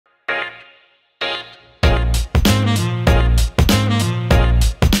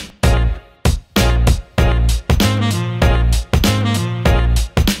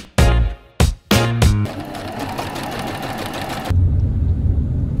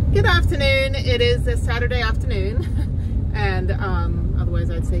Good afternoon. It is a Saturday afternoon and otherwise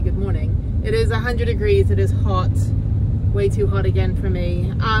I'd say good morning. It is 100 degrees. It is hot, way too hot again for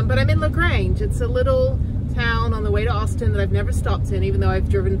me. But I'm in Grange. It's a little town on the way to Austin that I've never stopped in, even though I've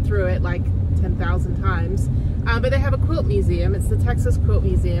driven through it like 10,000 times. But they have a quilt museum. It's the Texas Quilt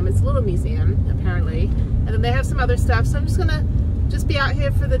Museum. It's a little museum apparently. And then they have some other stuff. So I'm just gonna be out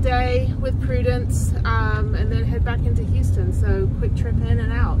here for the day with Prudence and then head back into Houston. So quick trip in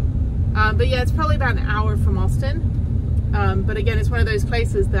and out. But yeah, it's probably about an hour from Austin. But again, it's one of those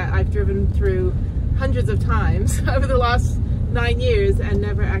places that I've driven through hundreds of times over the last 9 years and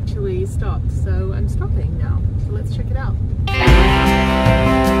never actually stopped. So I'm stopping now. So let's check it out.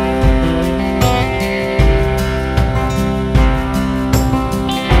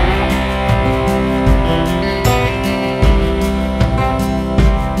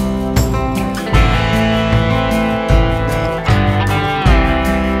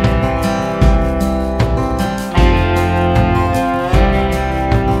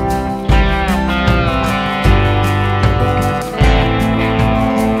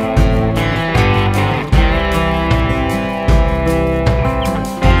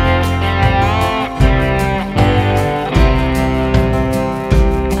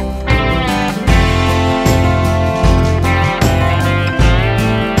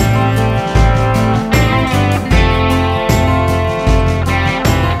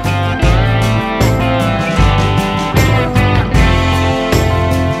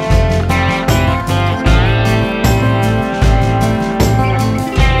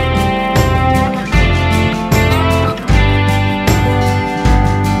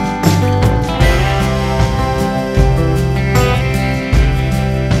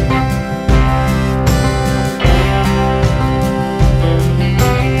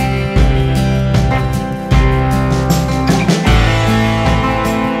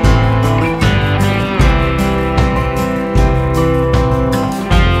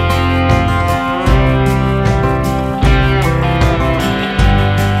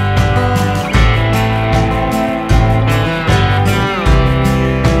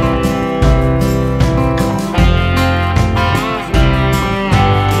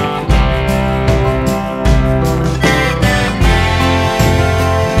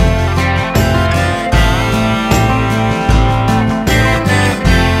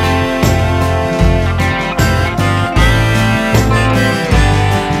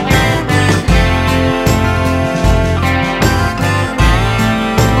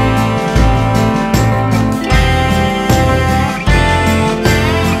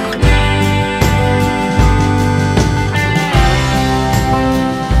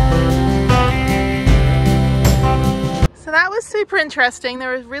 Super interesting. They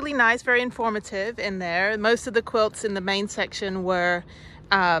were really nice, very informative in there. Most of the quilts in the main section were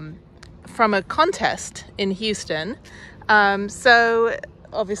from a contest in Houston. So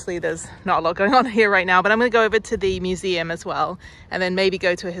obviously there's not a lot going on here right now, but I'm going to go over to the museum as well and then maybe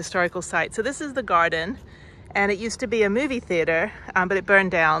go to a historical site. So this is the garden, and it used to be a movie theater, but it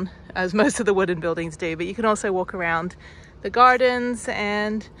burned down, as most of the wooden buildings do. But you can also walk around the gardens,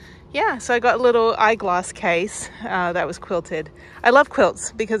 and yeah, so I got a little eyeglass case that was quilted. I love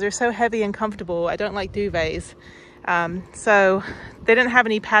quilts because they're so heavy and comfortable. I don't like duvets. So they didn't have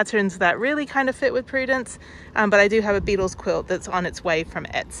any patterns that really kind of fit with Prudence, but I do have a Beatles quilt that's on its way from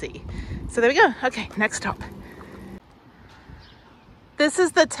Etsy. So there we go. Okay, next stop. This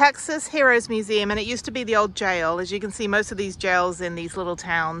is the Texas Heroes Museum, and it used to be the old jail. As you can see, most of these jails in these little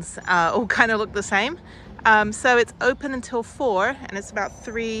towns all kind of look the same. So it's open until 4 and it's about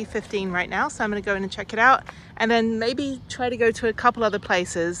 3:15 right now. So I'm going to go in and check it out and then maybe try to go to a couple other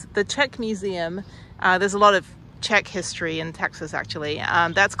places. The Czech Museum, there's a lot of Czech history in Texas actually.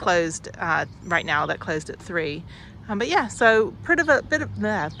 That's closed right now. That closed at 3. But yeah, so bit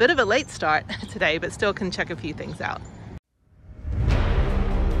of a late start today, but still can check a few things out.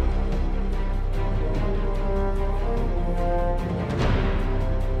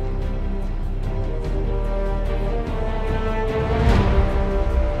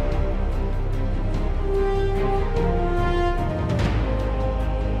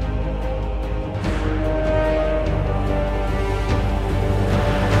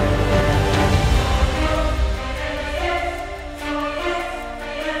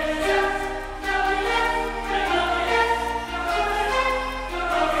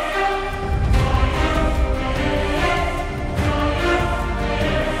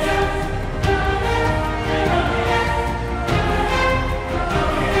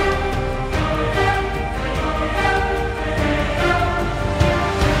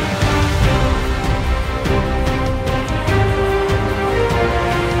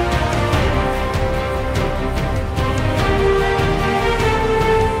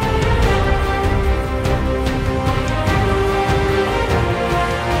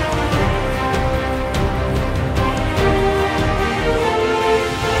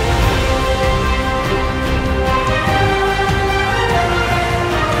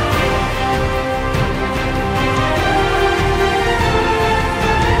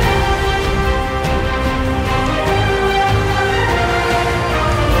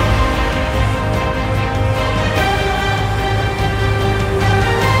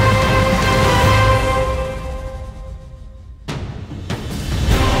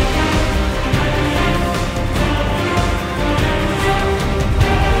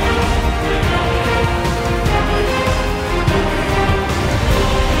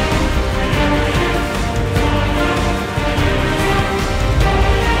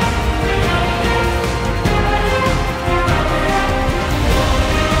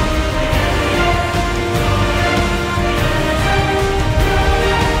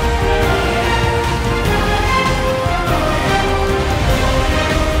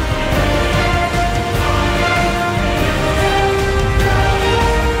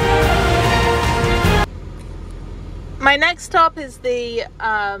 My next stop is the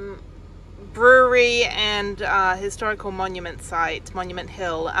brewery and historical monument site, Monument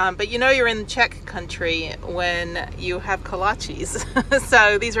Hill. But you know you're in Czech country when you have kolaches.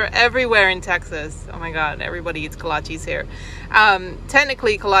 So these are everywhere in Texas. Oh my God, everybody eats kolaches here.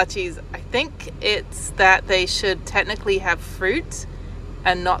 Technically kolaches, I think it's that they should technically have fruit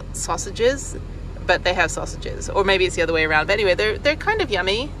and not sausages, but they have sausages. Or maybe it's the other way around. But anyway, they're kind of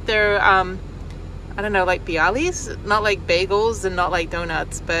yummy. They're I don't know, like bialys, not like bagels and not like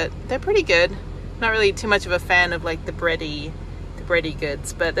donuts, but they're pretty good. Not really too much of a fan of like the bready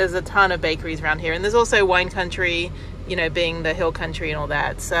goods, but there's a ton of bakeries around here. And there's also wine country, you know, being the hill country and all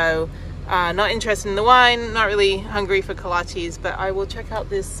that. So not interested in the wine, not really hungry for kolaches, but I will check out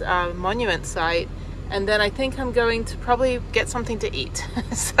this monument site. And then I think I'm going to probably get something to eat.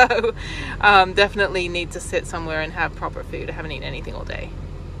 So definitely need to sit somewhere and have proper food. I haven't eaten anything all day.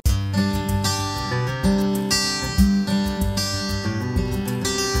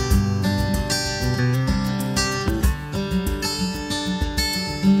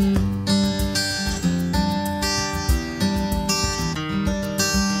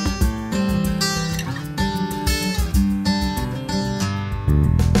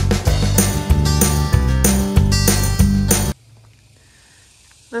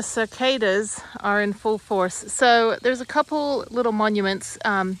 The cicadas are in full force. So there's a couple little monuments.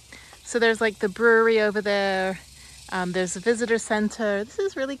 So there's like the brewery over there. There's a visitor center. This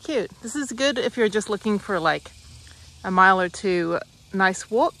is really cute. This is good if you're just looking for like a mile or two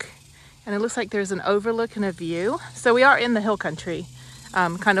nice walk. And it looks like there's an overlook and a view. So we are in the hill country,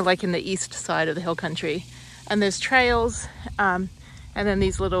 kind of like in the east side of the hill country. And there's trails and then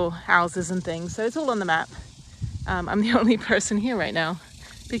these little houses and things. So it's all on the map. I'm the only person here right now,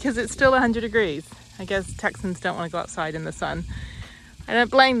 because it's still 100 degrees. I guess Texans don't want to go outside in the sun. I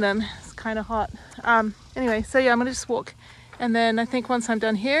don't blame them, it's kind of hot. Anyway, so yeah, I'm gonna just walk. And then I think once I'm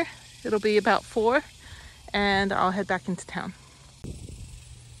done here, it'll be about 4 and I'll head back into town.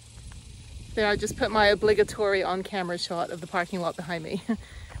 There, I just put my obligatory on-camera shot of the parking lot behind me.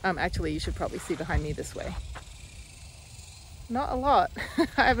 Actually, you should probably see behind me this way. Not a lot.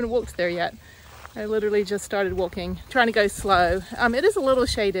 I haven't walked there yet. I literally just started walking, trying to go slow. It is a little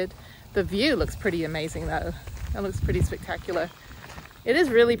shaded. The view looks pretty amazing though. It looks pretty spectacular. It is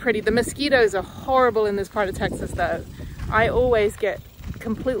really pretty. The mosquitoes are horrible in this part of Texas though. I always get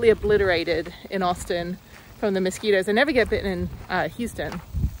completely obliterated in Austin from the mosquitoes. I never get bitten in Houston.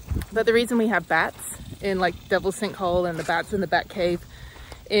 But the reason we have bats in like Devil's Sinkhole and the bats in the Bat Cave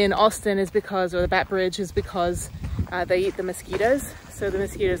in Austin is because, or the Bat Bridge, is because they eat the mosquitoes. So the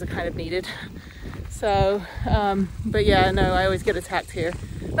mosquitoes are kind of needed. So, but yeah, no, I always get attacked here.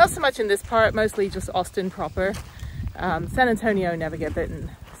 Not so much in this part, mostly just Austin proper. San Antonio, never get bitten.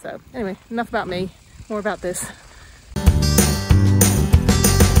 So anyway, enough about me, more about this.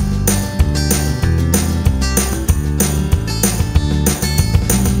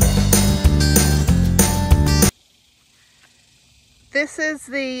 This is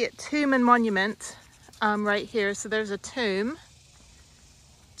the tomb and monument right here. So there's a tomb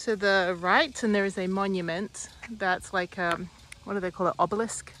to the right and there is a monument that's like what do they call it,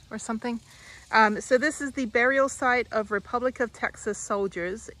 obelisk or something. So this is the burial site of Republic of Texas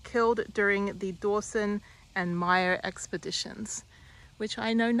soldiers killed during the Dawson and Meyer expeditions, which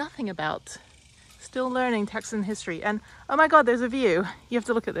I know nothing about. Still learning Texan history. And oh my God, there's a view. You have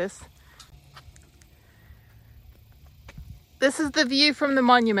to look at this. This is the view from the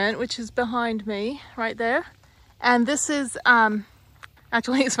monument, which is behind me right there. And this is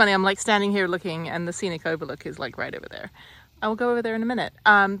actually, it's funny, I'm like standing here looking and the scenic overlook is like right over there. I will go over there in a minute.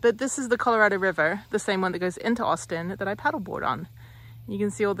 But this is the Colorado River, the same one that goes into Austin that I paddleboard on. You can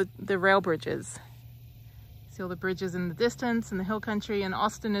see all the rail bridges. See all the bridges in the distance in the hill country, and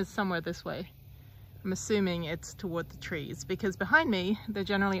Austin is somewhere this way. I'm assuming it's toward the trees because behind me, there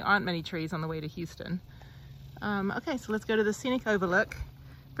generally aren't many trees on the way to Houston. Okay, so let's go to the scenic overlook.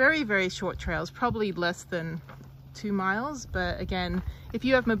 Very, very short trails, probably less than 2 miles, but again, if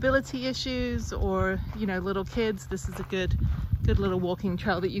you have mobility issues or, you know, little kids, this is a good little walking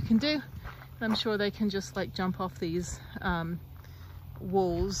trail that you can do. I'm sure they can just like jump off these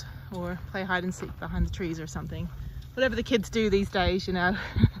walls or play hide and seek behind the trees or something. Whatever the kids do these days, you know.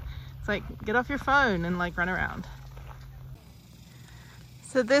 It's like, get off your phone and like run around.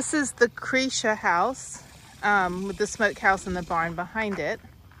 So this is the Cretia house with the smokehouse and the barn behind it.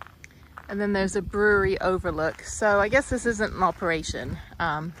 And then there's a brewery overlook. So I guess this isn't an operation.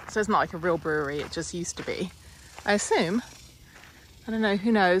 So it's not like a real brewery, it just used to be, I assume. I don't know,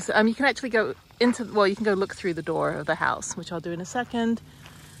 who knows? You can actually go into, well, you can go look through the door of the house, which I'll do in a second.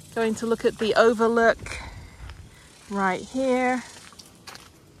 Going to look at the overlook. right here.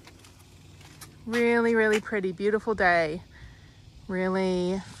 Really, really pretty, beautiful day.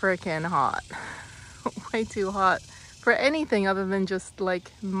 Really freaking hot. Way too hot for anything other than just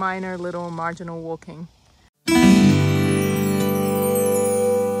like minor little marginal walking.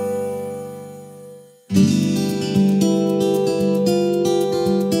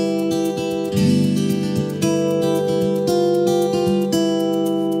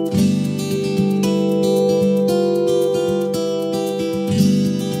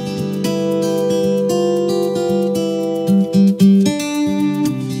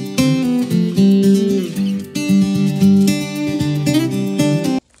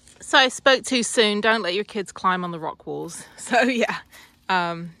 So I spoke too soon. Don't let your kids climb on the rock walls. So yeah.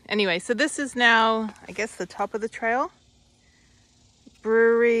 Anyway, so this is now, I guess, the top of the trail.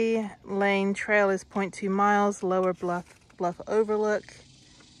 Brewery Lane Trail is 0.2 miles, lower bluff overlook.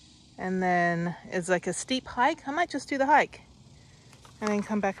 And then it's like a steep hike. I might just do the hike and then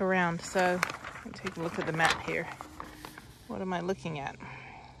come back around. So let me take a look at the map here. What am I looking at?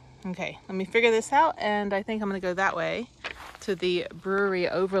 Okay, let me figure this out. And I think I'm gonna go that way to the brewery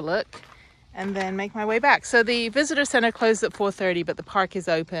overlook and then make my way back. So the visitor center closed at 4:30, but the park is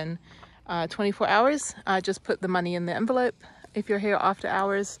open 24 hours. Just put the money in the envelope if you're here after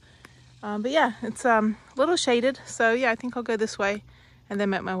hours. But yeah, it's a little shaded. So yeah, I think I'll go this way and then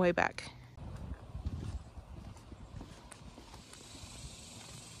make my way back.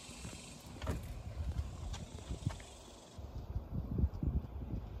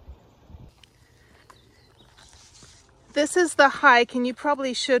 This is the hike, and you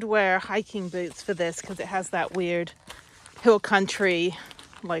probably should wear hiking boots for this because it has that weird hill country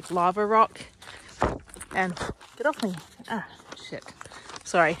like lava rock. And get off me. Ah, shit.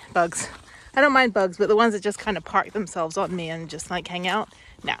 Sorry, bugs. I don't mind bugs, but the ones that just kind of park themselves on me and just like hang out.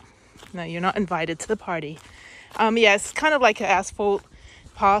 No, you're not invited to the party. Yeah, it's kind of like an asphalt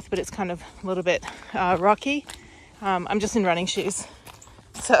path, but it's kind of a little bit rocky. I'm just in running shoes.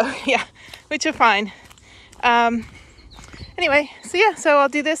 So yeah, which are fine. Anyway, so yeah, so I'll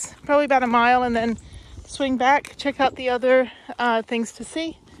do this probably about a mile and then swing back, check out the other things to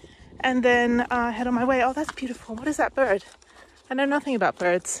see, and then head on my way. Oh, that's beautiful. What is that bird? I know nothing about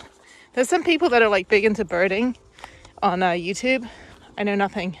birds. There's some people that are like big into birding on YouTube. I know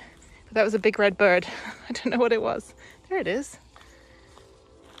nothing. But that was a big red bird. I don't know what it was. There it is.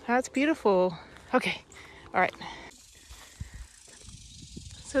 That's beautiful. Okay, all right.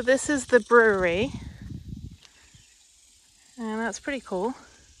 So this is the brewery. And that's pretty cool.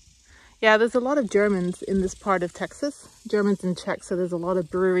 Yeah, there's a lot of Germans in this part of Texas. Germans and Czechs, so there's a lot of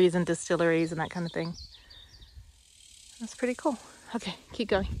breweries and distilleries and that kind of thing. That's pretty cool. Okay, keep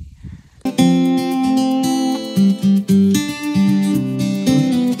going.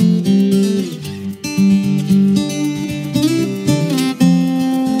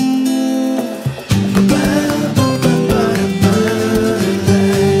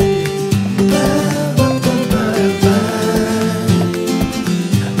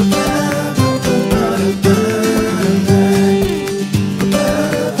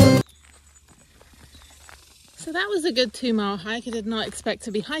 A good 2-mile hike. I did not expect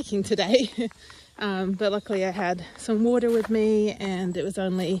to be hiking today, but luckily I had some water with me and it was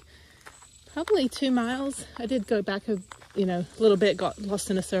only probably 2 miles. I did go back a little bit, got lost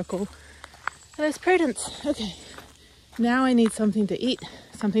in a circle, and it's prudence. Okay, now I need something to eat,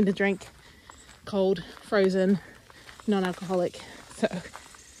 something to drink, cold, frozen, non-alcoholic. So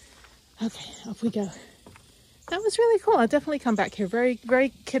okay, off we go. That was really cool. I'll definitely come back here. Very,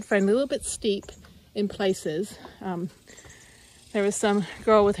 very kid-friendly, a little bit steep in places. There was some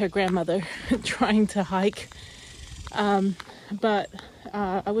girl with her grandmother trying to hike, but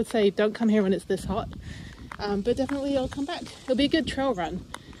I would say don't come here when it's this hot, but definitely I'll come back. It'll be a good trail run.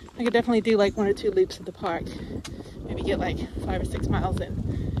 I could definitely do like 1 or 2 loops of the park, maybe get like 5 or 6 miles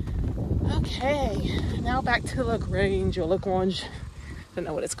in. Okay, now back to Grange or Grange, don't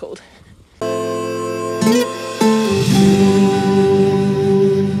know what it's called.